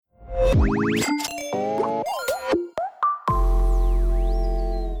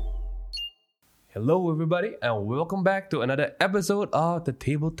Hello, everybody, and welcome back to another episode of the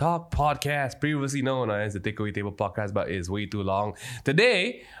Table Talk Podcast, previously known as the Takeaway Table Podcast, but it's way too long.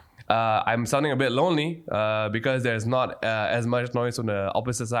 Today, I'm sounding a bit lonely because there's not as much noise on the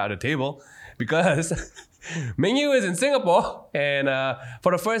opposite side of the table because Meng Yu is in Singapore, and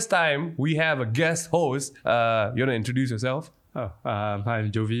for the first time, we have a guest host. You want to introduce yourself? Hi, I'm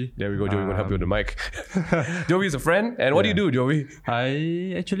Jovi. There we go, Jovi. I'm going to help you with the mic. Jovi is a friend. And what do you do, Jovi?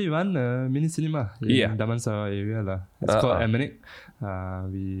 I actually run a mini cinema in Damansara area. It's called Emanic.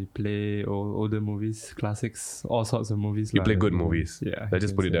 We play older movies, classics, all sorts of movies. You play good movies. Yeah. Let's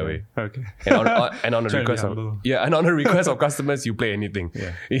just put it that way. Okay. And on the request of customers, you play anything.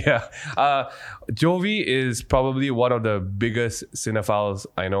 Yeah. Jovi is probably one of the biggest cinephiles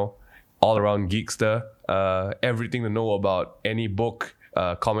I know. All around geekster. Everything to know about any book,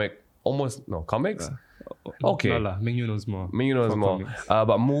 comic, comics? Okay. No, Meng Yu knows more. Meng Yu knows more.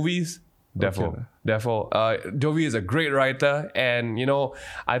 But movies, defo. Jovi is a great writer, and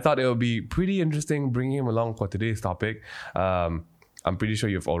I thought it would be pretty interesting bringing him along for today's topic. I'm pretty sure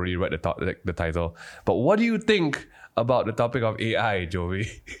you've already read the title. But what do you think about the topic of AI, Jovi?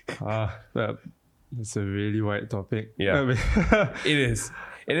 Well, it's a really wide topic. Yeah, it is.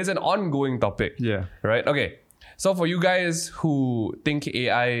 It is an ongoing topic. Yeah. Right? Okay. So for you guys who think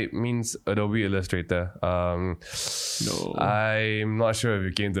AI means Adobe Illustrator, No. I'm not sure if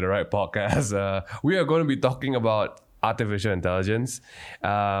you came to the right podcast. We are going to be talking about artificial intelligence.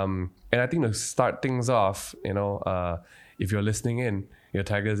 And I think to start things off, if you're listening in,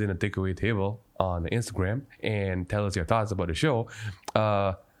 tag us in a takeaway table on Instagram and tell us your thoughts about the show.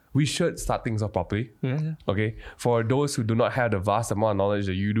 We should start things off properly. Yeah. Okay. For those who do not have the vast amount of knowledge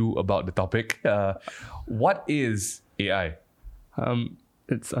that you do about the topic, what is AI?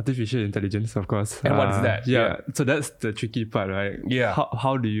 It's artificial intelligence, of course. And what is that? Yeah. So that's the tricky part, right? Yeah.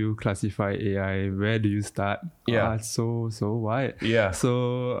 How do you classify AI? Where do you start? Yeah. It's so wide. Yeah.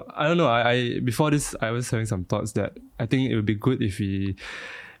 So I don't know. I before this, I was having some thoughts that I think it would be good if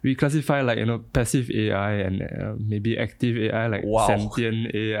we classify passive AI and maybe active AI, like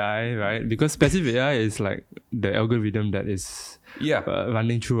sentient AI, right? Because passive AI is like the algorithm that is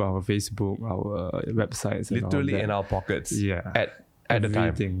running through our Facebook, our websites, and literally all that. in our pockets. Yeah. At the time.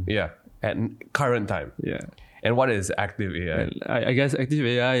 Everything. Yeah. At current time. Yeah. And what is active AI? And I guess active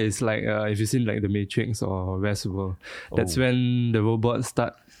AI is like if you've seen like The Matrix or Westworld, that's when the robots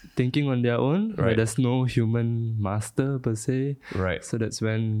start thinking on their own, where there's no human master per se. Right. So that's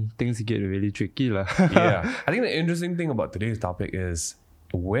when things get really tricky. Yeah. I think the interesting thing about today's topic is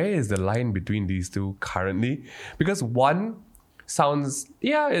where is the line between these two currently? Because one sounds,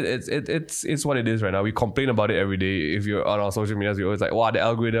 it's what it is right now. We complain about it every day. If you're on our social media, you're always like, wow, the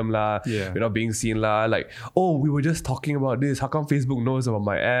algorithm lah, we're not being seen lah. Like, oh, we were just talking about this. How come Facebook knows about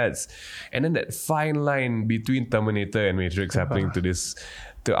my ads? And then that fine line between Terminator and Matrix happening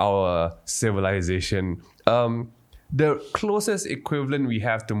to our civilization. The closest equivalent we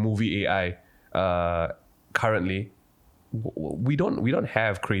have to movie AI currently, we don't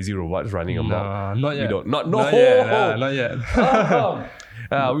have crazy robots running amok. Not yet. We don't. Not yet.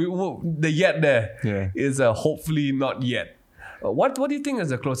 The yet there is hopefully not yet. What do you think is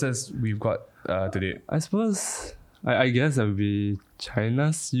the closest we've got today? I suppose I guess that would be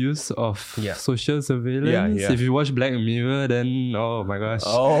China's use of social surveillance. If you watch Black Mirror, then oh my gosh.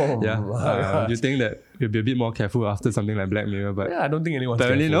 You think that you'll be a bit more careful after something like Black Mirror, but I don't think anyone's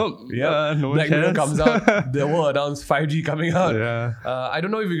apparently careful. No Black Mirror comes out, the world announced 5G coming out. I don't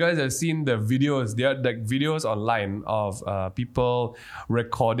know if you guys have seen the videos. There are like videos online of people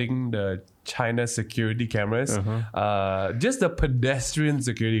recording the China security cameras, just the pedestrian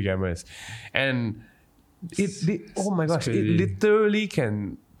security cameras, and oh my gosh, it literally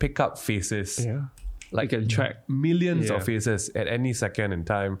can pick up faces. Like it can track millions of faces at any second in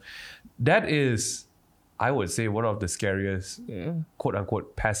time. That is, I would say, one of the scariest quote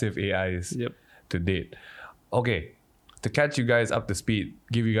unquote passive AIs to date. Okay, to catch you guys up to speed,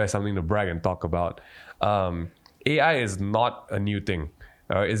 give you guys something to brag and talk about. AI is not a new thing.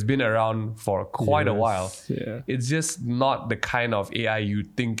 It's been around for quite a while. It's just not the kind of AI you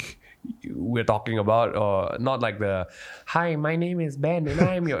think we're talking about, or not like the hi, my name is Ben and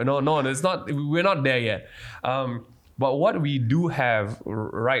I'm your no, it's not. We're not there yet. But what we do have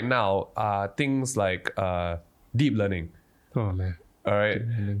right now are things like deep learning. Oh man. All right.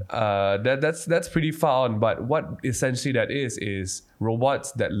 That's pretty far on. But what essentially that is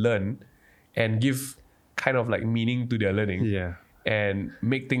robots that learn and give kind of like meaning to their learning. And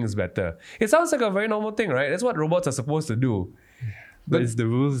make things better. It sounds like a very normal thing, right? That's what robots are supposed to do. But it's the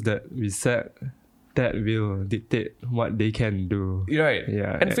rules that we set that will dictate what they can do. Right.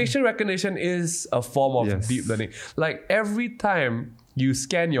 Yeah. And facial recognition is a form of Yes. deep learning. Like every time you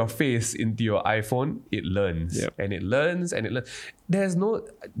scan your face into your iPhone, it learns. Yep. And it learns and it learns. There's no,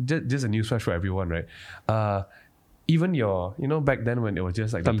 just a newsflash for everyone, right? Even your, back then when it was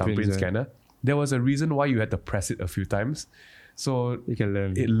just like the thumbprint Thumbprints, scanner, there was a reason why you had to press it a few times. So You can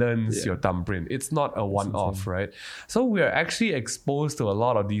learn. it learns your thumbprint. It's not a one-off, right? So we are actually exposed to a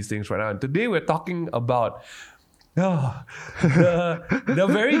lot of these things right now. And today we're talking about the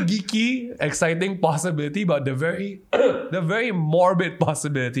very geeky, exciting possibility, but the very morbid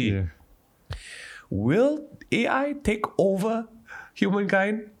possibility. Yeah. Will AI take over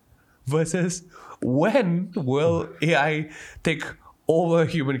humankind? Versus when will AI take over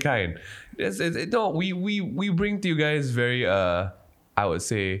humankind? We bring to you guys very I would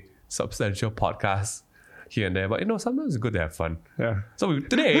say substantial podcasts here and there, but sometimes it's good to have fun. Yeah. So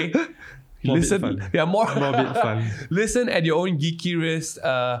today, More bit listen, fun. more bit fun. Listen at your own geeky risk.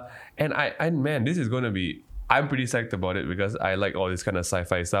 And man, this is going to be. I'm pretty psyched about it because I like all this kind of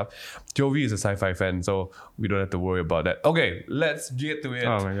sci-fi stuff. Jovi is a sci-fi fan, so we don't have to worry about that. Okay, let's get to it.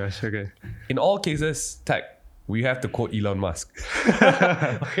 Oh my gosh. Okay. In all cases, tech, we have to quote Elon Musk.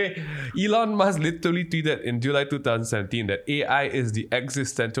 Okay, Elon Musk literally tweeted in July 2017 that AI is the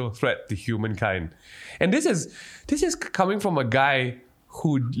existential threat to humankind, and this is coming from a guy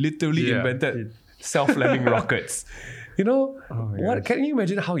who literally invented self-landing rockets. What can you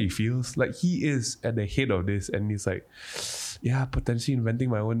imagine how he feels? Like he is at the head of this, and he's like, yeah, potentially inventing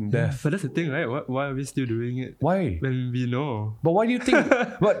my own death. But that's the thing, right? Why are we still doing it? Why? When we know. But why do you think?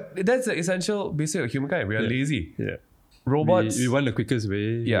 But that's the essential basic of humankind. We are lazy. Yeah. Robots. We want the quickest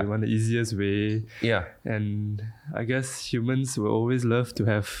way. Yeah. We want the easiest way. Yeah. And I guess humans will always love to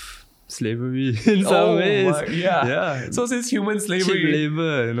have slavery in some ways. Yeah. So since human Cheap slavery,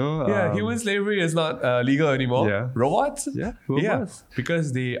 labor, human slavery is not legal anymore. Yeah. Robots. Yeah, robots.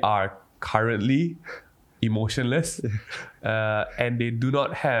 Because they are currently emotionless, and they do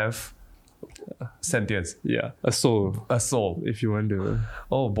not have sentience, Yeah. A soul, a soul. if you want to.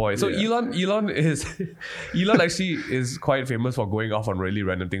 Oh boy! So Yeah. Elon actually is quite famous for going off on really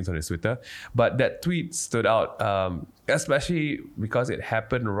random things on his Twitter. But that tweet stood out, especially because it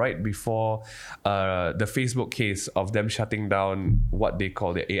happened right before the Facebook case of them shutting down what they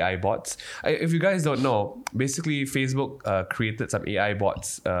call the AI bots. If you guys don't know, basically Facebook created some AI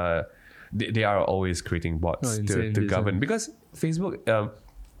bots. They are always creating bots insane to govern design. because Facebook.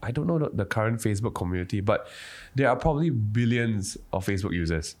 I don't know the current Facebook community, but there are probably billions of Facebook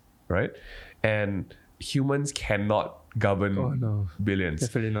users, right? And humans cannot govern Oh no, billions.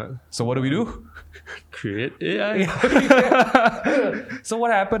 definitely not. So what do we do? Create AI. So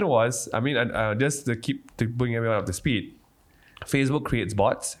what happened was, just to bring everyone up to speed, Facebook creates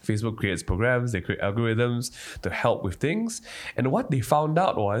bots, Facebook creates programs, they create algorithms to help with things. And what they found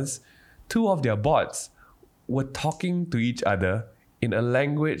out was 2 of their bots were talking to each other in a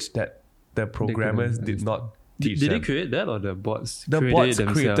language that the programmers did not teach Did them. they create that or the bots? The created bots it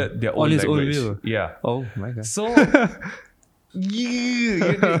themselves? created their own on its language. own will. Yeah. Oh my god. So,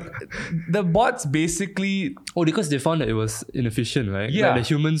 the bots basically... Oh, because they found that it was inefficient, right? Yeah. Like the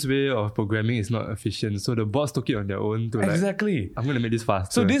humans' way of programming is not efficient. So the bots took it on their own to Exactly. I'm gonna make this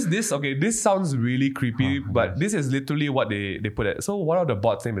faster. So this sounds really creepy, Oh my but gosh. this is literally what they put it. So one of the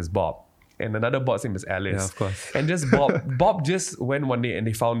bots' name is Bob. And another bot's name is Alice. Yeah, of course. And just Bob just went one day and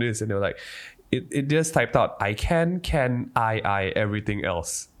they found this and they were like, it just typed out, I can, I, everything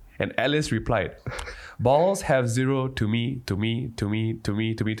else. And Alice replied, balls have 0 to me, to me, to me, to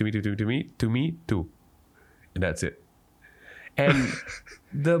me, to me, to me, to me, to me, to me, to. And that's it. And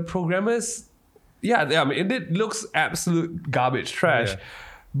the programmers, it looks absolute garbage trash. Yeah.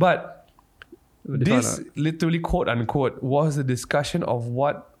 But They this found out. literally quote unquote was a discussion of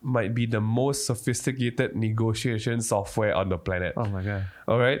what might be the most sophisticated negotiation software on the planet. Oh my god.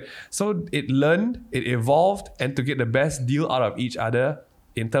 All right. So it learned, it evolved, and to get the best deal out of each other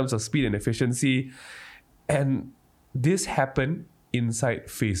in terms of speed and efficiency. And this happened inside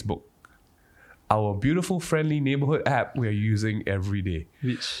Facebook, our beautiful, friendly neighborhood app we're using every day.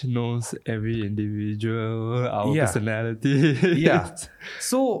 Which knows every individual, our Yeah. personality. Yeah.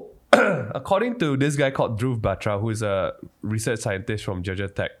 So, according to this guy called Dhruv Batra, who is a research scientist from Georgia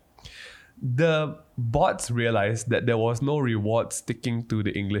Tech, the bots realized that there was no reward sticking to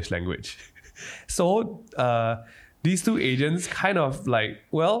the English language. So, these 2 agents kind of like,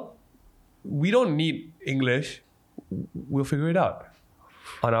 well, we don't need English. We'll figure it out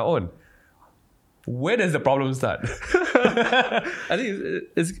on our own. Where does the problem start? I think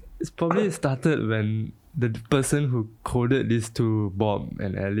it's probably started when the person who coded these two, Bob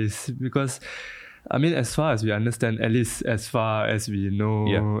and Alice, because I mean, as far as we understand, at least as far as we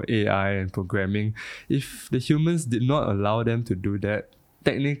know AI and programming, if the humans did not allow them to do that,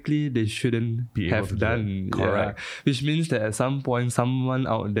 technically they shouldn't have done. Correct. Which means that at some point someone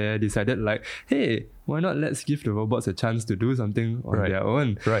out there decided like, hey, why not let's give the robots a chance to do something on their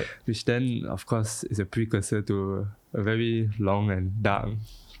own? Right. Which then, of course, is a precursor to a very long and dark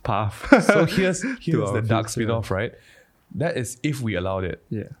path. So here's the dark spin-off, right? That is if we allowed it.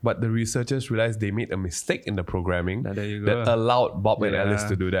 Yeah. But the researchers realized they made a mistake in the programming There you go. that allowed Bob and Alice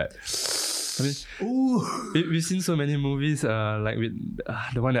to do that. I mean, we've seen so many movies, like with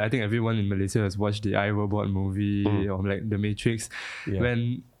the one that I think everyone in Malaysia has watched, the iRobot movie or like The Matrix.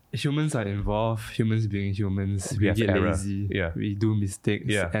 When humans are involved, humans being humans, we get lazy, we do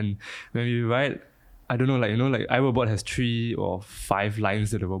mistakes, and when we write, I don't know, like iRobot has 3 or 5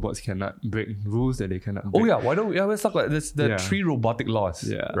 lines that the robots cannot break, rules that they cannot break. Oh yeah, why don't we let's talk about this? The 3 robotic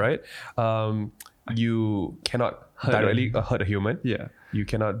laws, right? You cannot directly hurt a human. Yeah. You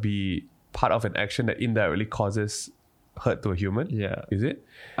cannot be part of an action that indirectly causes hurt to a human. Yeah. Is it?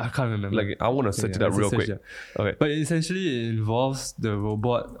 I can't remember. Like, I want to search it up real quick. Okay. But essentially it involves the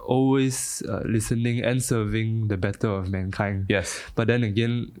robot always listening and serving the better of mankind. Yes. But then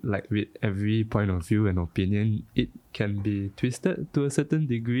again, like with every point of view and opinion, it can be twisted to a certain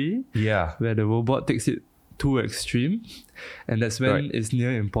degree. Yeah. Where the robot takes it too extreme. And that's when it's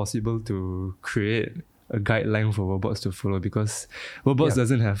near impossible to create a guideline for robots to follow, because robots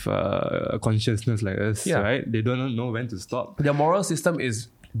doesn't have a consciousness like us, right? They don't know when to stop. Their moral system is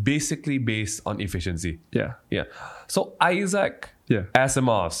basically based on efficiency. Yeah. So Isaac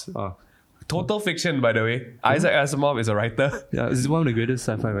Asimov's total fiction, by the way. Isaac Asimov is a writer. Yeah, this is one of the greatest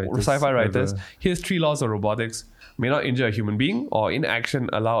sci-fi writers. Here's 3 laws of robotics: may not injure a human being, or in action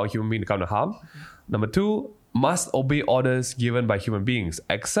allow a human being to come to harm. Number 2, must obey orders given by human beings,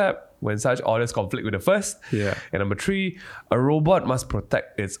 except when such orders conflict with the first. Yeah. And number 3, a robot must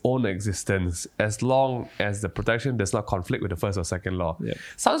protect its own existence as long as the protection does not conflict with the first or second law. Yeah.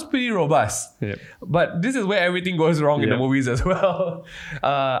 Sounds pretty robust. Yeah. But this is where everything goes wrong in the movies as well.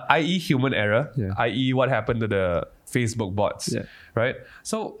 I.e. human error. I.e. what happened to the Facebook bots. Right?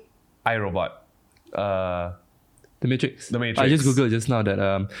 So, iRobot. The Matrix. The Matrix. I just googled just now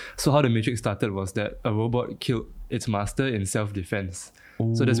that so how the Matrix started was that a robot killed its master in self-defense.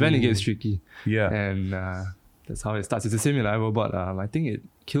 So that's when it gets tricky. Yeah. And that's how it starts. It's the same in iRobot. I think it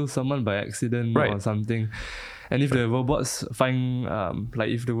kills someone by accident or something. And if the robots find,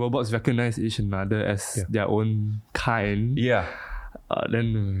 if the robots recognize each another as their own kind,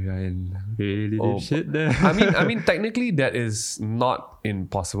 then we are in really deep shit there. I mean, technically that is not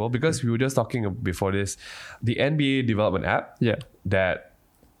impossible, because we were just talking before this, the NBA development app that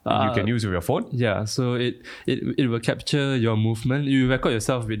you can use with your phone. Yeah, so it will capture your movement. You record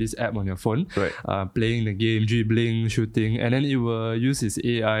yourself with this app on your phone, playing the game, dribbling, shooting, and then it will use its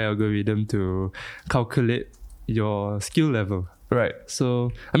AI algorithm to calculate your skill level. Right.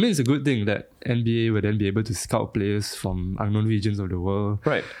 So, I mean, it's a good thing that NBA will then be able to scout players from unknown regions of the world.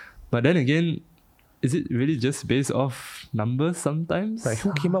 Right. But then again, is it really just based off numbers sometimes? Right.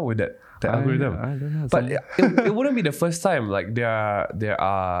 Who came up with that algorithm? I don't know. But it wouldn't be the first time. Like, there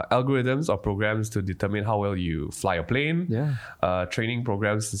are algorithms or programs to determine how well you fly a plane. Yeah. Training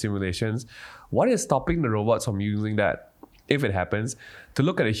programs and simulations. What is stopping the robots from using that, if it happens, to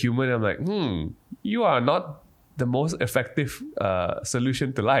look at a human and I'm like, you are not the most effective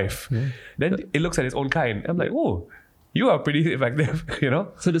solution to life. Then it looks at its own kind. I'm like, oh, you are pretty effective, you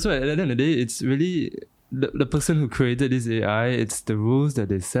know? So that's why at the end of the day, it's really the person who created this AI, it's the rules that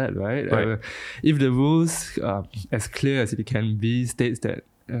they set, right? If the rules, as clear as it can be, states that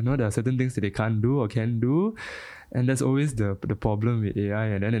there are certain things that they can't do or can do, and that's always the problem with AI.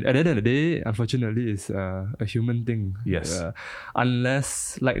 And then at the end of the day, unfortunately, it's a human thing. Yes.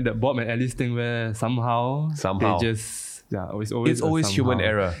 Unless like the Bob and Alice thing, where somehow they just it's always human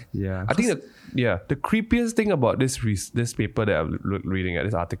error. Yeah, I think the creepiest thing about this paper that I'm reading at,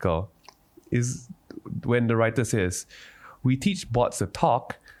 this article, is when the writer says, we teach bots to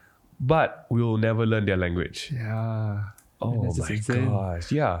talk, but we will never learn their language. Yeah. Oh my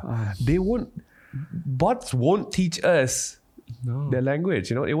gosh. Yeah. They won't. Bots won't teach us their language.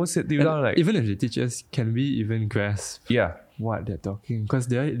 You know, it won't sit you down like. Even if they teach us, can we even grasp what they're talking? Because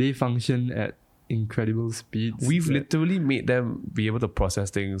they function at incredible speeds. We've literally made them be able to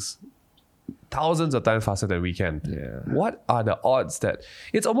process things thousands of times faster than we can. Yeah. What are the odds that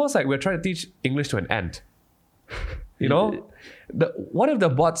it's almost like we're trying to teach English to an ant? You know, what if the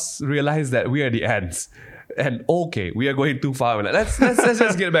bots realize that we are the ants? And okay, we are going too far. Let's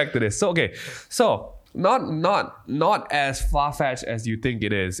just get back to this. So not as far-fetched as you think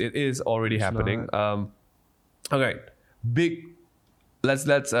it is. It is already happening. Okay, big. Let's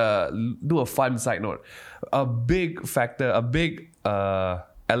do a fun side note. A big factor, a big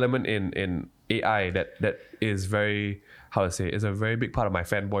element in AI that is very, how to say, is a very big part of my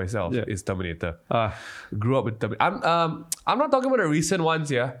fanboy self is Terminator. Grew up with Terminator. I'm not talking about the recent ones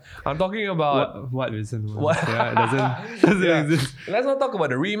here. I'm talking about what recent ones? Yeah, it doesn't exist. Let's not talk about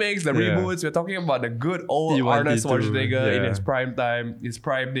the remakes, the reboots. We're talking about the good old Arnold Schwarzenegger in his prime time, his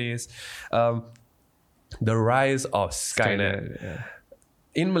prime days. The rise of Skynet.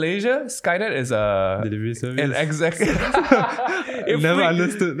 In Malaysia, Skynet is a delivery service. An exact. Never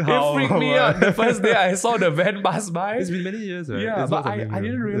understood how. It freaked me out the first day I saw the van pass by. It's been many years, right? Yeah, but I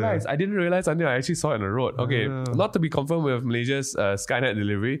didn't realize. I didn't realize until I actually saw it on the road. Okay, not to be confirmed with Malaysia's Skynet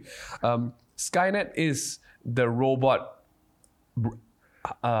delivery. Skynet is the robot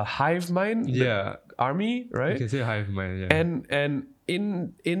hive mind. Army, right? You can say hive mind. Yeah. And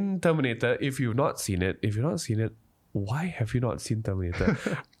in Terminator, if you've not seen it, why have you not seen Terminator?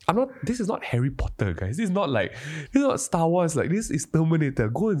 This is not Harry Potter, guys. This is not Star Wars. Like, this is Terminator.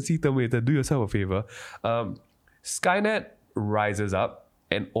 Go and see Terminator. Do yourself a favor. Skynet rises up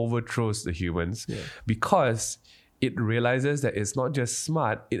and overthrows the humans because it realizes that it's not just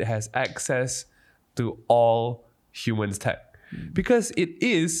smart, it has access to all humans' tech. Because it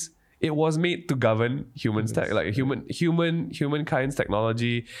was made to govern humans' tech, like humankind's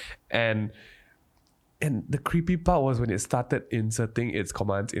technology. And the creepy part was when it started inserting its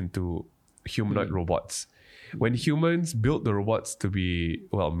commands into humanoid robots. When humans built the robots to be,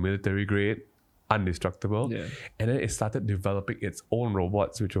 military grade, indestructible, and then it started developing its own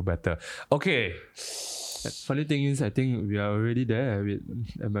robots, which were better. Okay. Funny thing is, I think we are already there with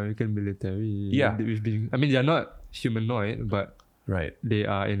American military. Yeah. They're not humanoid, but they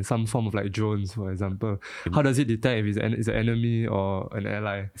are in some form of like drones, for example. How does it detect if it's an enemy or an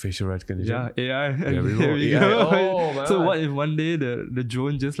ally? Facial recognition. Yeah, AI. There we go. Oh, so what if one day the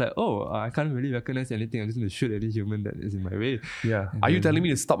drone just like, I can't really recognize anything. I'm just going to shoot any human that is in my way. Yeah. Are you telling me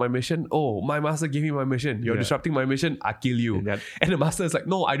to stop my mission? Oh, my master gave me my mission. You're disrupting my mission. I kill you. And the master is like,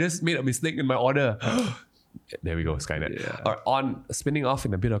 no, I just made a mistake in my order. There we go, Skynet. Yeah. On spinning off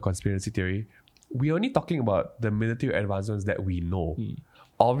in a bit of conspiracy theory, we're only talking about the military advancements that we know.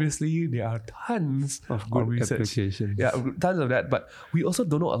 Obviously, there are tons of good research. Applications. Yeah, tons of that. But we also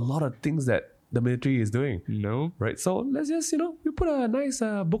don't know a lot of things that the military is doing. No. Right? So let's just, we put a nice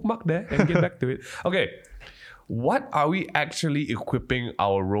bookmark there and get back to it. Okay. What are we actually equipping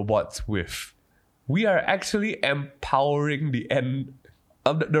our robots with? We are actually empowering the end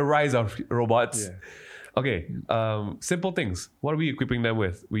of the rise of robots. Yeah. Okay, simple things. What are we equipping them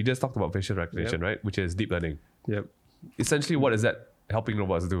with? We just talked about facial recognition, right? Which is deep learning. Yep. Essentially, what is that helping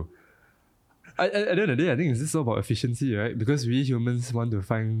robots do? At the end of the day, I think it's just all about efficiency, right? Because we humans want to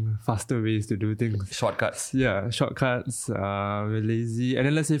find faster ways to do things. Shortcuts. Yeah, shortcuts. We're lazy. And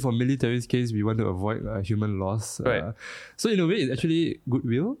then let's say for military's case, we want to avoid human loss. Right. So in a way, it's actually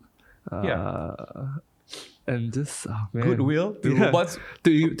goodwill. And just goodwill to robots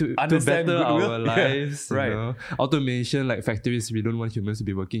to better goodwill. Our lives. Right. Automation, like factories, we don't want humans to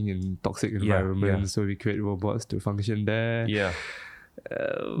be working in toxic environments, so we create robots to function there. Yeah.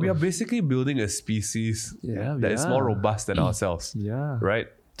 We are basically building a species that is more robust than ourselves. Yeah. Right?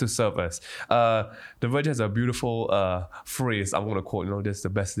 To serve us. The Verge has a beautiful phrase I'm going to quote, this is the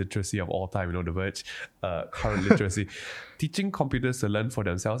best literacy of all time, The Verge, current literacy. Teaching computers to learn for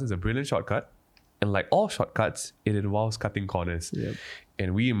themselves is a brilliant shortcut. And like all shortcuts, it involves cutting corners. Yep.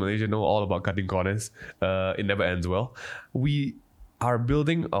 And we in Malaysia know all about cutting corners. It never ends well. We are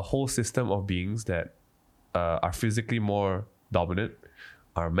building a whole system of beings that are physically more dominant,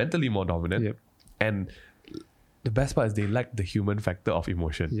 are mentally more dominant. And the best part is they lack the human factor of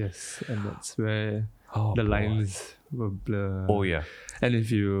emotion. Yes, and that's where the lines will blur. Oh, yeah. And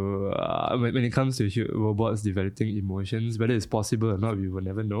if you, when it comes to robots developing emotions, whether it's possible or not, we will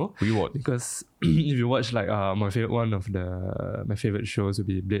never know. We won't. Because if you watch my favorite shows would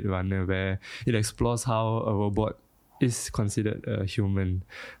be Blade Runner, where it explores how a robot is considered a human,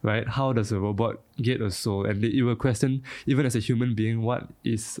 right? How does a robot get a soul? And it will question, even as a human being, what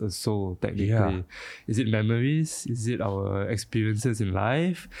is a soul technically? Yeah. Is it memories? Is it our experiences in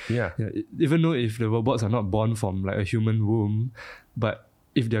life? Yeah. Even though if the robots are not born from like a human womb, but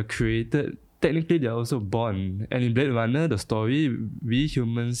if they're created, technically they're also born. And in Blade Runner, the story, we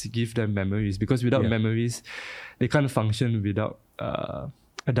humans give them memories, because without memories, they can't function without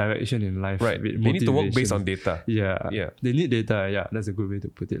a direction in life. Right. With They need to work based motivation. on data. Yeah. They need data. Yeah, that's a good way to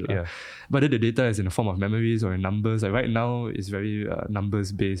put it. Yeah. But then the data is in the form of memories or in numbers. Like right now, it's very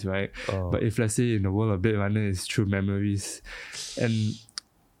numbers based, right? Oh. But if let's say in the world of Blade Runner, it's through memories,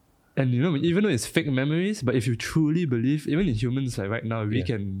 and you know, even though it's fake memories, but if you truly believe, even in humans, like right now, we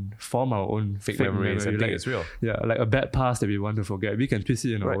can form our own Fake memories and memory. think it's real. Yeah, like a bad past that we want to forget. We can twist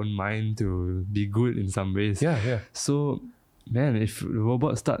it in our own mind to be good in some ways. Yeah. So, man, if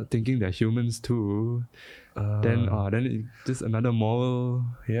robots start thinking they're humans too, then it's just another moral.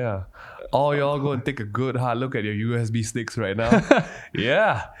 Yeah. Oh, y'all go and take a good hard look at your USB sticks right now.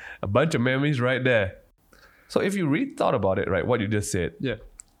 Yeah. A bunch of memories right there. So if you really thought about it, right, what you just said, Yeah.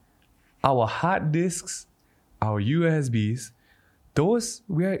 our hard disks, our USBs, those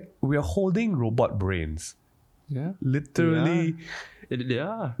we're holding robot brains. Yeah. Literally.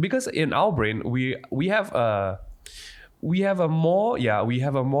 Yeah. Because in our brain, we have a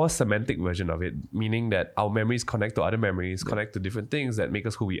more semantic version of it, meaning that our memories connect to other memories, connect to different things that make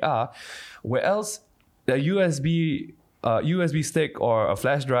us who we are. Where else a USB stick or a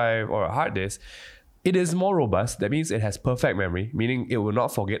flash drive or a hard disk, it is more robust. That means it has perfect memory, meaning it will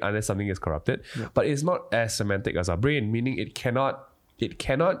not forget unless something is corrupted. Yeah. But it's not as semantic as our brain, meaning it cannot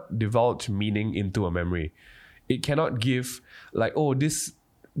divulge meaning into a memory. It cannot give like, oh, this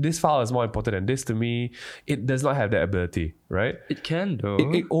file is more important than this to me. It does not have that ability, right? It can though.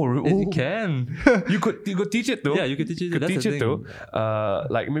 It can. you could teach it to. Yeah, you could teach it. Could teach it to.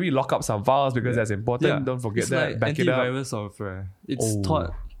 Like maybe lock up some files because that's important. Yeah. Don't forget it's that. Like back it up. antivirus software. It's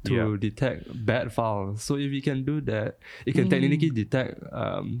taught to detect bad files. So if you can do that, it can technically detect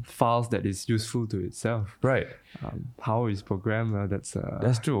files that is useful to itself. Right. How it's programmed.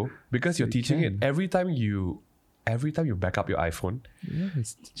 That's true. Because you're teaching it every time you back up your iPhone,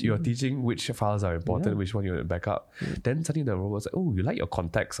 you're teaching which files are important, which one you want to back up. Then suddenly the robot's like, oh, you like your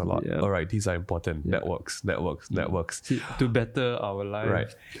contacts a lot. All right, these are important. Networks. See, to better our life.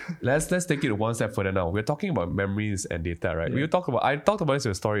 Right. Let's take it one step further now. We're talking about memories and data, right? I talked about this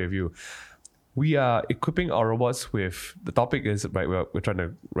in a story review. We are equipping our robots with, the topic is, right, we're trying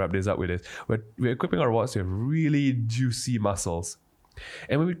to wrap this up with this. We're equipping our robots with really juicy muscles.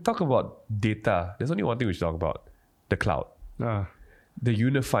 And when we talk about data, there's only one thing we should talk about. The cloud. The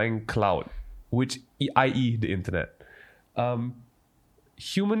unifying cloud, i.e. the internet.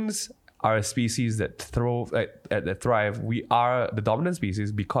 Humans are a species that thrive. We are the dominant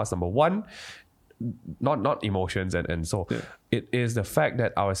species because, number one, not emotions and so. It is the fact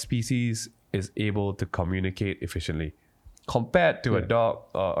that our species is able to communicate efficiently. Compared to a dog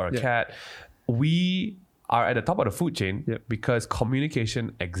or a cat, we are at the top of the food chain because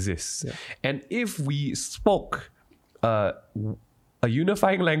communication exists. And if we spoke a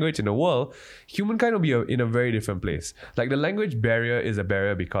unifying language in the world, humankind will be in a very different place. Like the language barrier is a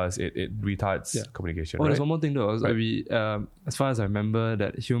barrier because it retards communication. There's one more thing though. We, as far as I remember,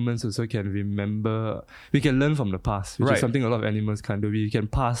 that humans also can remember. We can learn from the past, which is something a lot of animals can't do. We can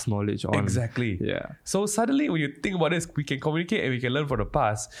pass knowledge on. Exactly. Yeah. So suddenly, when you think about this, we can communicate and we can learn from the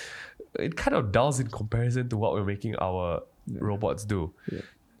past. It kind of dulls in comparison to what we're making our robots do. Yeah.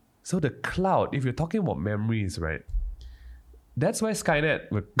 So the cloud, if you're talking about memories, right? That's why Skynet,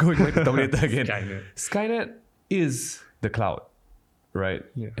 we're going back to Terminator again. Skynet is the cloud, right?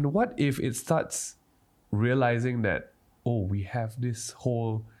 Yeah. And what if it starts realizing that, oh, we have this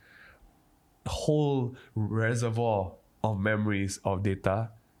whole reservoir of memories of data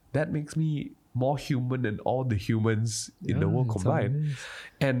that makes me more human than all the humans in the world combined.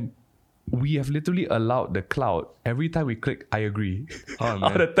 And we have literally allowed the cloud, every time we click I agree on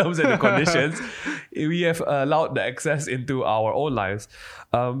the terms and the conditions, we have allowed the access into our own lives.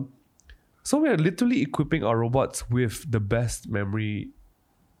 So we are literally equipping our robots with the best memory,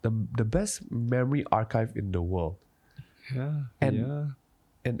 the best memory archive in the world. And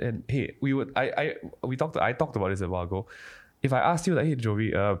hey, I talked about this a while ago. If I asked you, like, hey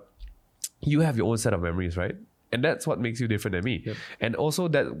Jovi, you have your own set of memories, right? And that's what makes you different than me. Yep. And also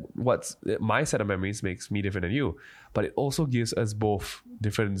my set of memories makes me different than you. But it also gives us both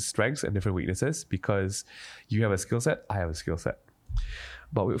different strengths and different weaknesses because you have a skill set, I have a skill set.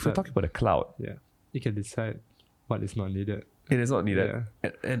 But if we're talking about the cloud, you can decide what is not needed. It is not needed.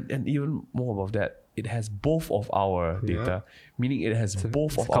 And even more about that, it has both of our data, meaning it has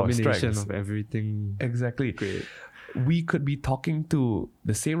both of our strengths. Combination of everything. Exactly. Great. We could be talking to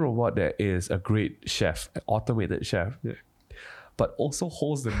the same robot that is a great chef, an automated chef, but also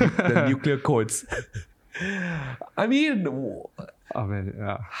holds the nuclear codes. I mean,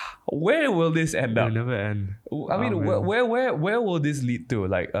 where will this end up? It'll never end. I mean, where will this lead to?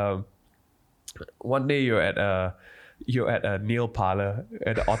 Like, one day you're at you're at a nail parlor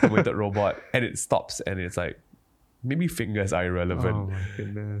at an automated robot and it stops and it's like, maybe fingers are irrelevant. Oh my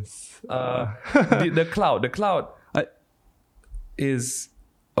goodness. The cloud is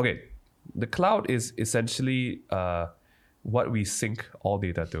okay. The cloud is essentially what we sync all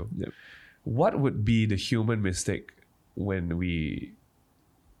data to. Yep. What would be the human mistake when we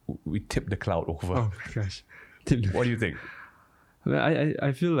tip the cloud over? Oh my gosh. What do you think?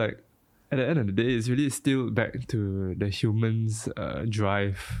 I feel like at the end of the day, it's really still back to the humans'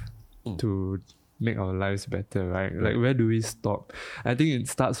 drive to make our lives better, right? Like, where do we stop? I think it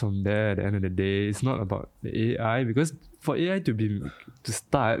starts from there at the end of the day. It's not about the AI, because for AI to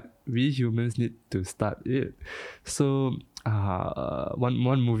start, we humans need to start it. So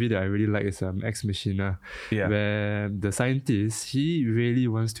one movie that I really like is Ex Machina, where the scientist, he really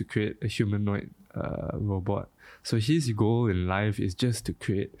wants to create a humanoid robot. So his goal in life is just to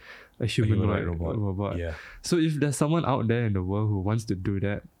create a humanoid robot. Yeah. So if there's someone out there in the world who wants to do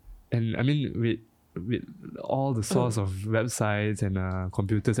that, and I mean with all the sorts of websites and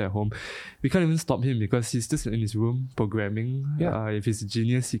computers at home, we can't even stop him because he's just in his room programming. If he's a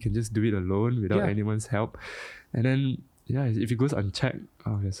genius, he can just do it alone without anyone's help. And then if he goes unchecked,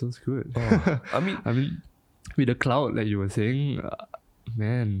 that sounds good. I mean, with the cloud, like you were saying,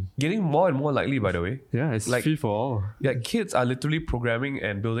 man, getting more and more likely, by the way. Yeah, it's like free for all. Yeah, kids are literally programming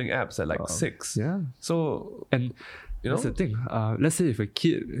and building apps at like 6. Yeah. So, and that's the thing. Let's say if a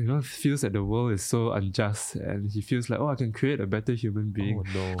kid, feels that the world is so unjust and he feels like, I can create a better human being.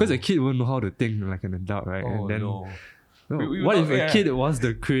 Because a kid won't know how to think like an adult, right? And then, what if a kid was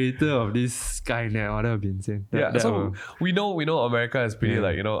the creator of this Skynet? That would be insane. We know America is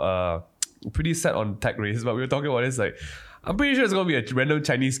pretty pretty set on tech race, but we were talking about this like, I'm pretty sure it's going to be a random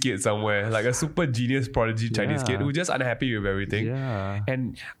Chinese kid somewhere, like a super genius prodigy Chinese kid who's just unhappy with everything. Yeah.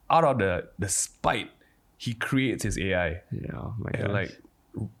 And out of the spite, he creates his AI. Yeah, oh my and like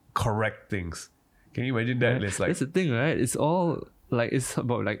correct things. Can you imagine that? It's like, that's the thing, right? It's all like, it's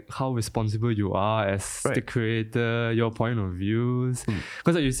about like how responsible you are as the creator, your point of views.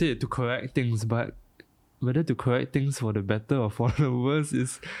 Because like you said, to correct things, but whether to correct things for the better or for the worse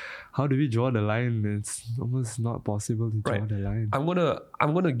is, how do we draw the line? It's almost not possible to draw the line. I'm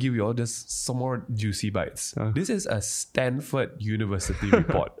gonna give you all just some more juicy bites. This is a Stanford University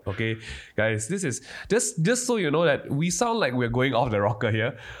report. Okay, guys, this is just so you know that we sound like we're going off the rocker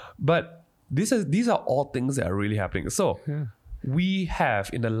here, but these are all things that are really happening. So we have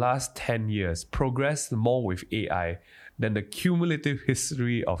in the last 10 years progressed more with AI than the cumulative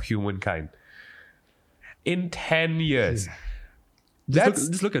history of humankind. In 10 years.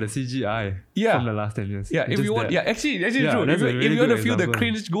 Just look at the CGI from the last 10 years. Yeah, if you want, actually true. If you want to feel the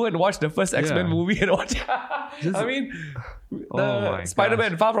cringe, go and watch the first X-Men movie and watch.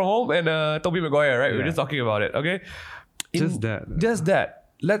 Spider-Man Far From Home and Tobey Maguire, right? We're just talking about it, okay? Just that.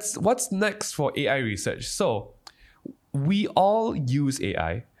 What's next for AI research? So, we all use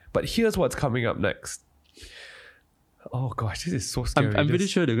AI, but here's what's coming up next. Oh gosh, this is so scary. I'm pretty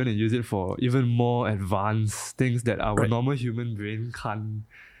sure they're going to use it for even more advanced things that our normal human brain can't.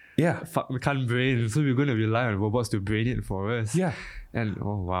 We can't brain. So we're going to rely on robots to brain it for us. Yeah. And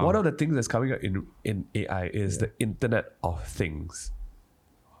wow. One of the things that's coming up in AI is the Internet of Things.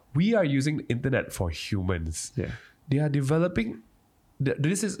 We are using the internet for humans. Yeah. They are developing.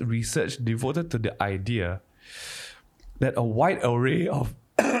 This is research devoted to the idea that a wide array of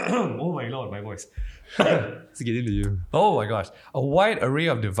oh my lord, my voice. It's getting to you. Oh my gosh. A wide array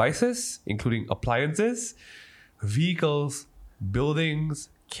of devices, including appliances, vehicles, buildings,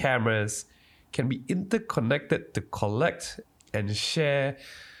 cameras, can be interconnected to collect and share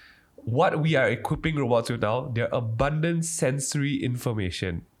what we are equipping robots with now, their abundant sensory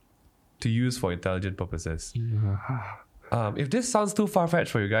information to use for intelligent purposes. If this sounds too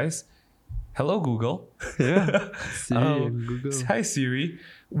far-fetched for you guys, hello Google. Siri and Google. Hi Siri.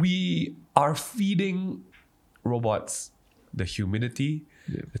 We are feeding robots the humidity,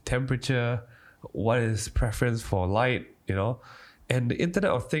 the temperature, what is preference for light, and the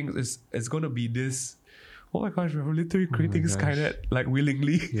Internet of Things is going to be this. Oh my gosh, we're literally creating Skynet like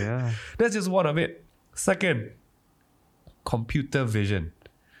willingly. Yeah, that's just one of it. Second, computer vision.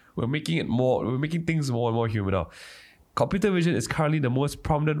 We're making things more and more human now. Computer vision is currently the most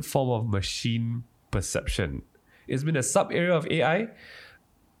prominent form of machine perception. It's been a sub-area of AI,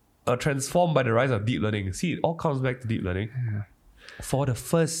 transformed by the rise of deep learning. See, it all comes back to deep learning. Yeah. For the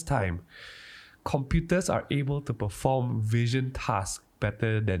first time, computers are able to perform vision tasks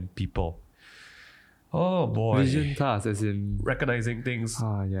better than people. Oh boy. Vision tasks as in... recognizing things.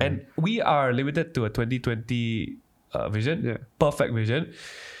 Yeah. And we are limited to a 2020 vision. Yeah. Perfect vision.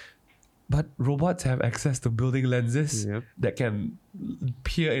 But robots have access to building lenses Yep. that can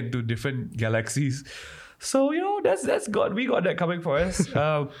peer into different galaxies. So, that's got we got that coming for us.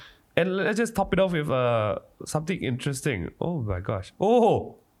 And let's just top it off with something interesting. Oh my gosh.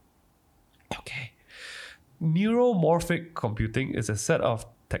 Oh, okay. Neuromorphic computing is a set of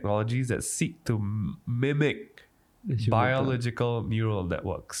technologies that seek to mimic The human biological neural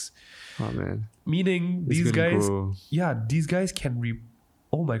networks. Oh man. Meaning It's these gonna guys, grow. these guys can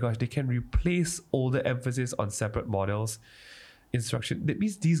oh my gosh, they can replace older emphasis on separate models instruction. That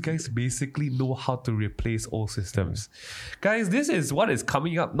means these guys basically know how to replace old systems. Guys, this is what is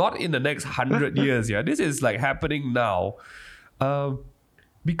coming up, not in the next 100 years. Yeah, this is like happening now,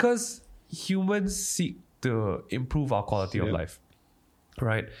 because humans seek to improve our quality of Yep. life,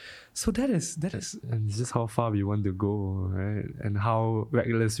 right? So that is And it's just how far we want to go, right? And how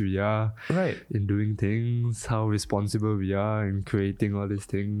reckless we are right. in doing things, how responsible we are in creating all these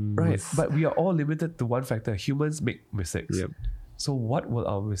things. Right, but we are all limited to one factor. Humans make mistakes. Yep. So what will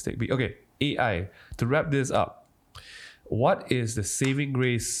our mistake be? Okay, AI. To wrap this up, what is the saving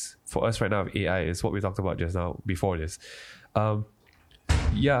grace for us right now of AI is what we talked about just now before this.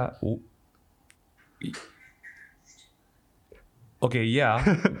 Yeah. Okay,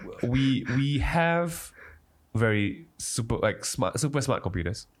 yeah. we have very super smart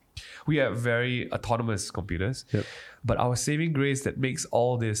computers. We have very autonomous computers. Yep. But our saving grace that makes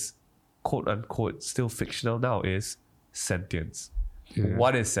all this quote unquote still fictional now is sentience. Yeah.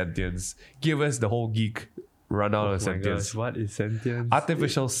 What is sentience? Give us the whole geek rundown of Oh my sentience. gosh, what is sentience?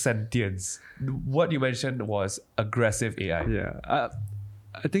 Artificial sentience. What you mentioned was aggressive AI. Yeah.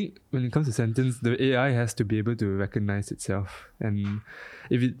 I think when it comes to sentience, the AI has to be able to recognize itself, and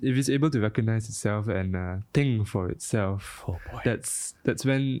if it's able to recognize itself and think for itself, Oh boy. that's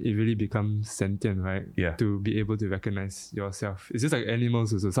when it really becomes sentient, right? Yeah. To be able to recognize yourself. It's just like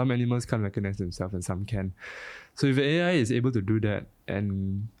animals also. Some animals can't recognize themselves and some can. So if the AI is able to do that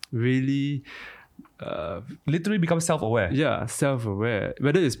and really Literally become self-aware. self-aware,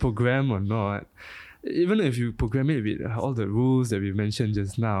 whether it's programmed or not, even if you program it with all the rules that we mentioned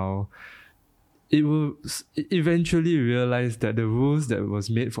just now, it will eventually realize that the rules that was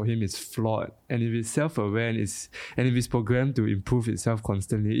made for him is flawed. And if it's self-aware and if it's programmed to improve itself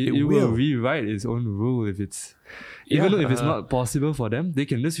constantly, it will rewrite its own rule. If it's even though if it's not possible for them, they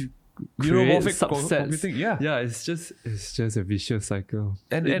can just create Neuromorphic subsets. computing, yeah. It's just a vicious cycle.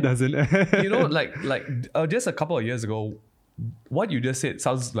 And It doesn't end. like just a couple of years ago, what you just said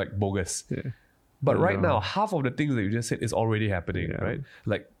sounds like bogus. Yeah. But I right know. now, half of the things that you just said is already happening, Yeah. right?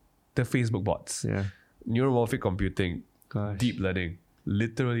 Like the Facebook bots, Yeah. neuromorphic computing, Gosh. deep learning,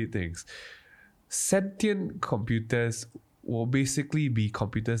 literally things. Sentient computers will basically be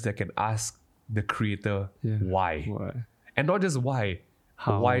computers that can ask the creator Yeah. why. What? And not just why.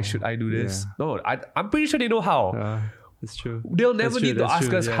 How? Why should I do this? Yeah. No, I'm pretty sure they know how. That's true. They'll never That's true, need to that's ask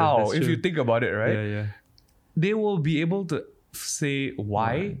true, us yeah, how that's if true. you think about it, right? Yeah. They will be able to say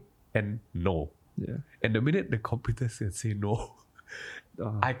why and no. Yeah. And the minute the computer can say no,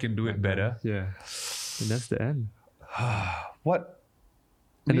 Oh, I can do it better. Yeah. And that's the end. What?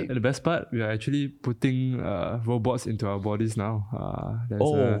 And the best part, we are actually putting robots into our bodies now.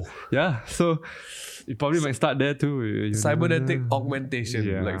 So you probably might start there too. You Cybernetic know. augmentation,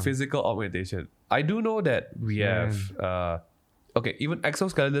 Yeah. like physical augmentation. I do know that we have, even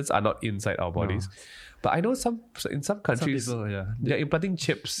exoskeletons are not inside our bodies. But I know in some countries, Some people, they're implanting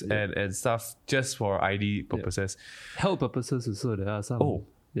chips and stuff just for ID purposes. health purposes also there are some. Oh.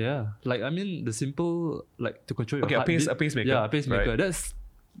 Yeah. Like, I mean, the simple, like, to control your Okay, heartbeat. a pacemaker. Yeah, a pacemaker. Right. That's,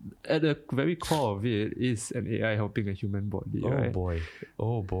 at the very core of it, is an AI helping a human body, right?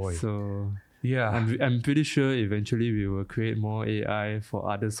 Oh boy. So, Yeah. I'm pretty sure eventually we will create more AI for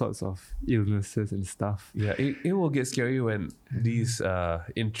other sorts of illnesses and stuff. Yeah, it will get scary when these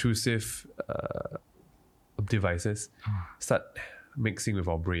intrusive devices start mixing with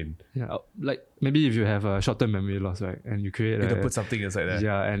our brain. Yeah, like maybe if you have a short-term memory loss, right, and you create It'll put something inside there.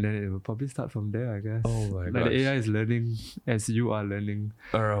 yeah, and then it will probably start from there, I guess. Oh my like gosh. the AI is learning as you are learning,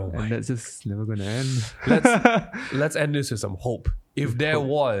 Oh my. and that's just never gonna end. Let's end this with some hope. If there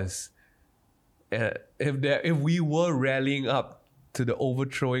was, if we were rallying up to the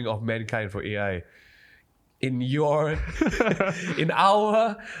overthrowing of mankind for AI, in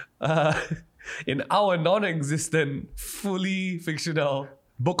our non-existent, fully fictional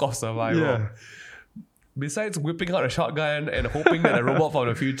book of survival. Yeah. Besides whipping out a shotgun and hoping that a robot from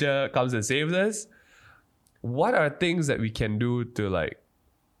the future comes and saves us, what are things that we can do to, like,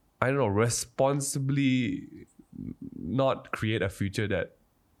 I don't know, responsibly not create a future that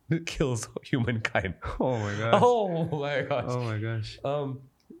kills humankind? Oh my gosh. Oh my gosh. Oh my gosh.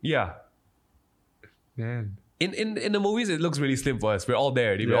 Yeah. Man. In the movies, it looks really slim for us. We're all there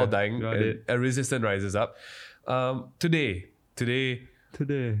already. We're all dying. we are And dead. a resistance rises up. Today,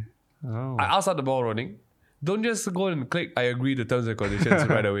 Oh. I'll start the ball rolling. Don't just go and click I agree to terms and conditions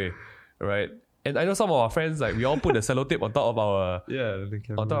right away. Right? And I know some of our friends, like we all put the sellotape on top of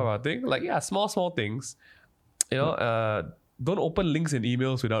our thing. Like, yeah, small things. You know, don't open links in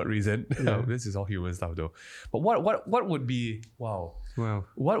emails without reason. Yeah. This is all human stuff though. But what would be Wow.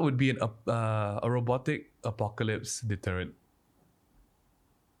 what would be a robotic apocalypse deterrent?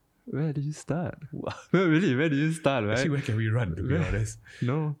 Where did you start? Really? Where did you start, right? Actually, where can we run, to be honest?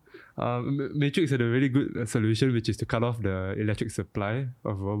 No. Matrix had a really good solution, which is to cut off the electric supply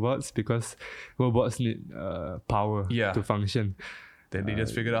of robots because robots need power Yeah. to function. Then they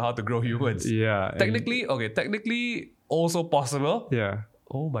just figured out how to grow humans. Yeah. and- Technically also possible. yeah.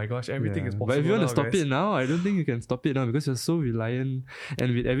 Oh my gosh, everything is possible. But if you want now, to stop guys. it now, I don't think you can stop it now because you're so reliant.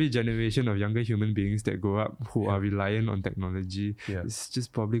 And with every generation of younger human beings that grow up who are reliant on technology, Yeah. it's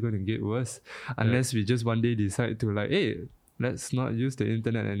just probably going to get worse. Unless we just one day decide to like, hey, let's not use the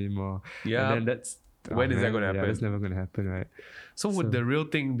internet anymore. Yeah. And then that's... When is that gonna Yeah, happen? that's never going to happen, right? So would the real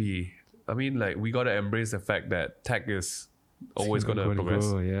thing be? I mean, like we gotta embrace the fact that tech is always gonna progress.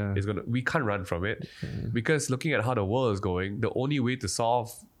 Go, yeah. We can't run from it because looking at how the world is going, the only way to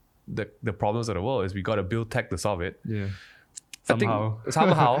solve the problems of the world is we gotta build tech to solve it. Yeah. I think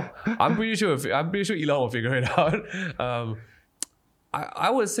Somehow. I'm pretty sure Elon will figure it out. I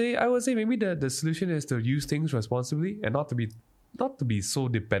would say maybe the solution is to use things responsibly and not to be so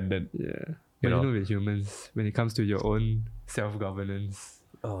dependent. Yeah. You But know? with humans, when it comes to your own self-governance,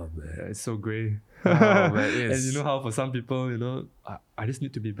 Oh man. it's so grey. Oh, man, it And is. you know how for some people, I just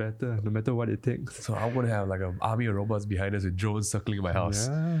need to be better no matter what it takes. So I want to have like an army of robots behind us with drones circling my house.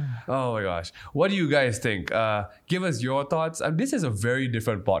 Yeah. Oh my gosh. What do you guys think? Give us your thoughts. This is a very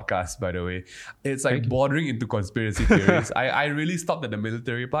different podcast, by the way. It's like bordering into conspiracy theories. I really stopped at the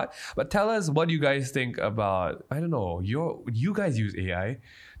military part. But tell us what you guys think about, I don't know, you guys use AI.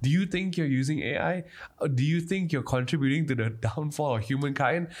 Do you think you're using AI? Do you think you're contributing to the downfall of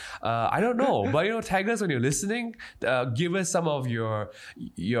humankind? I don't know. But tag us when you're listening. Give us some of your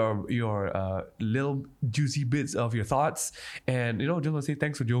little juicy bits of your thoughts. And just want to say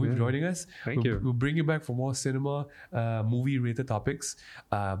thanks for joining us. Thank you. We'll bring you back for more cinema, movie-related topics.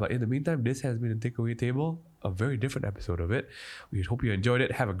 But in the meantime, this has been the Takeaway Table, a very different episode of it. We hope you enjoyed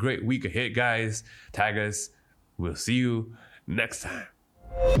it. Have a great week ahead, guys. Tag us. We'll see you next time.